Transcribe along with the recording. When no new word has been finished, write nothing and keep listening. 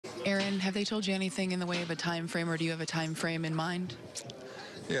And have they told you anything in the way of a time frame, or do you have a time frame in mind?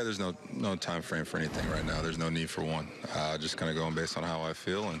 Yeah, there's no time frame for anything right now. There's no need for one. Just kind of going based on how I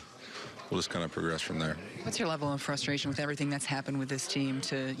feel, and we'll just kind of progress from there. What's your level of frustration with everything that's happened with this team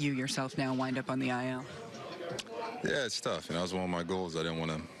to you yourself now wind up on the IL? Yeah, it's tough. That was one of my goals. I didn't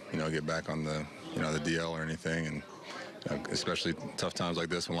want to, get back on the, the DL or anything, and especially tough times like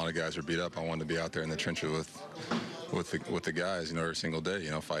this when a lot of guys are beat up. I wanted to be out there in the trenches with the guys, every single day,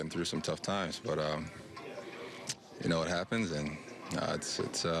 fighting through some tough times. But it happens, and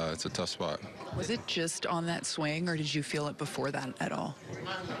it's a tough spot. Was it just on that swing, or did you feel it before that at all?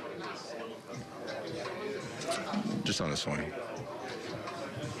 Just on the swing.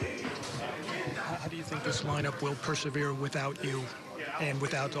 How do you think this lineup will persevere without you and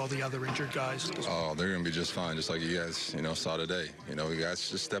without all the other injured guys? Oh, they're going to be just fine, just like you guys, saw today. You guys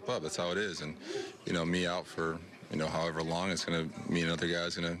just step up. That's how it is. And, me out for, however long, it's going to mean other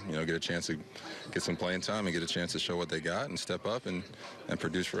guys going to, get a chance to get some playing time and get a chance to show what they got and step up and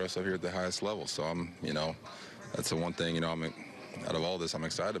produce for us up here at the highest level. So that's the one thing, out of all this I'm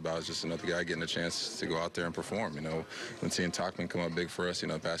excited about is just another guy getting a chance to go out there and perform. When seeing Tauchman come up big for us,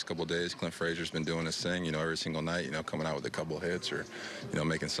 the past couple of days, Clint Frazier's been doing his thing, every single night, coming out with a couple of hits or,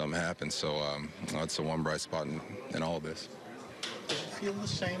 making something happen. So that's the one bright spot in all of this. Does it feel the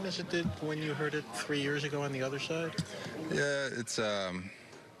same as it did when you heard it 3 years ago on the other side? Yeah, it's I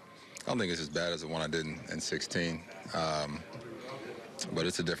don't think it's as bad as the one I did in 16. But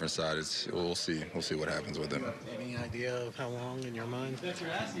it's a different side. We'll see. We'll see what happens with him. Any idea of how long in your mind?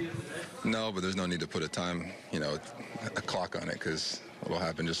 No, but there's no need to put a time, a clock on it, because it'll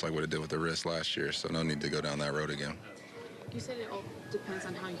happen just like what it did with the wrist last year. So no need to go down that road again. You said it all depends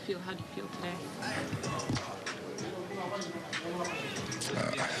on how you feel. How do you feel today?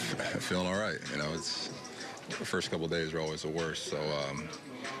 Feeling all right. It's the first couple of days are always the worst. So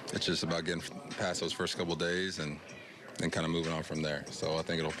it's just about getting past those first couple of days and kind of moving on from there. So I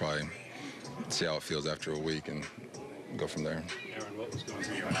think it'll probably see how it feels after a week and go from there. Aaron, what was going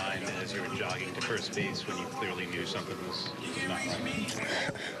through your mind as you were jogging to first base when you clearly knew something was not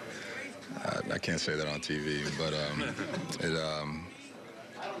right? I can't say that on TV, but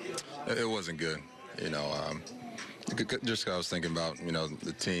it wasn't good. Just I was thinking about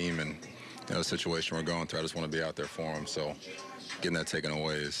the team and the situation we're going through. I just want to be out there for them. So getting that taken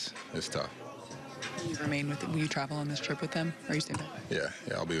away is tough. You remain with them? Will you travel on this trip with them, or you stay back? Yeah,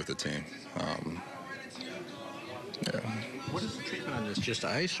 I'll be with the team. Yeah. What is the treatment on this? Just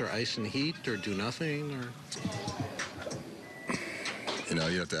ice or ice and heat, or do nothing, or?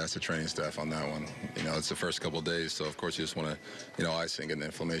 You have to ask the training staff on that one. It's the first couple of days, so of course you just want to, ice and get the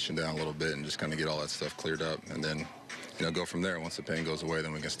inflammation down a little bit and just kind of get all that stuff cleared up, and then, go from there. Once the pain goes away,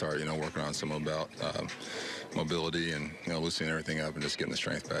 then we can start, working on some about mobility and, loosening everything up and just getting the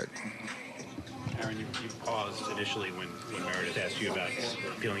strength back. Aaron, you paused initially when Meredith asked you about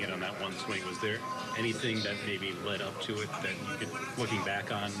feeling it on that one swing. Was there anything that maybe led up to it that you could, looking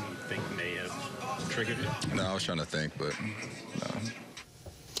back on, think may have triggered it? No, I was trying to think, but no.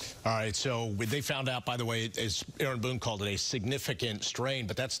 All right, so they found out, by the way, as Aaron Boone called it, a significant strain,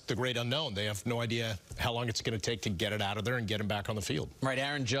 but that's the great unknown. They have no idea how long it's going to take to get it out of there and get him back on the field. Right,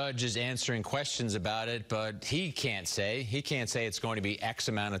 Aaron Judge is answering questions about it, but he can't say. He can't say it's going to be X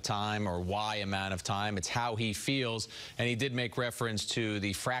amount of time or Y amount of time. It's how he feels, and he did make reference to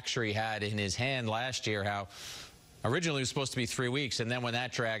the fracture he had in his hand last year, how originally it was supposed to be 3 weeks, and then when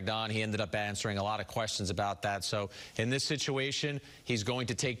that dragged on, he ended up answering a lot of questions about that. So in this situation, he's going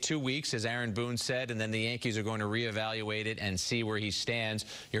to take 2 weeks, as Aaron Boone said, and then the Yankees are going to reevaluate it and see where he stands.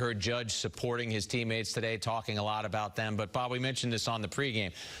 You heard Judge supporting his teammates today, talking a lot about them. But, Bob, we mentioned this on the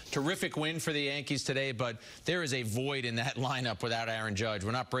pregame. Terrific win for the Yankees today, but there is a void in that lineup without Aaron Judge.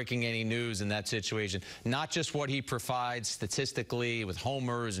 We're not breaking any news in that situation. Not just what he provides statistically with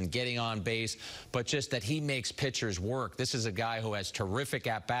homers and getting on base, but just that he makes pitchers work. This is a guy who has terrific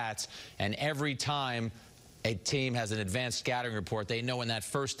at-bats, and every time a team has an advanced scouting report, they know in that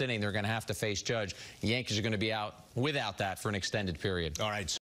first inning they're going to have to face Judge. The Yankees are going to be out without that for an extended period. All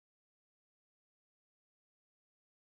right.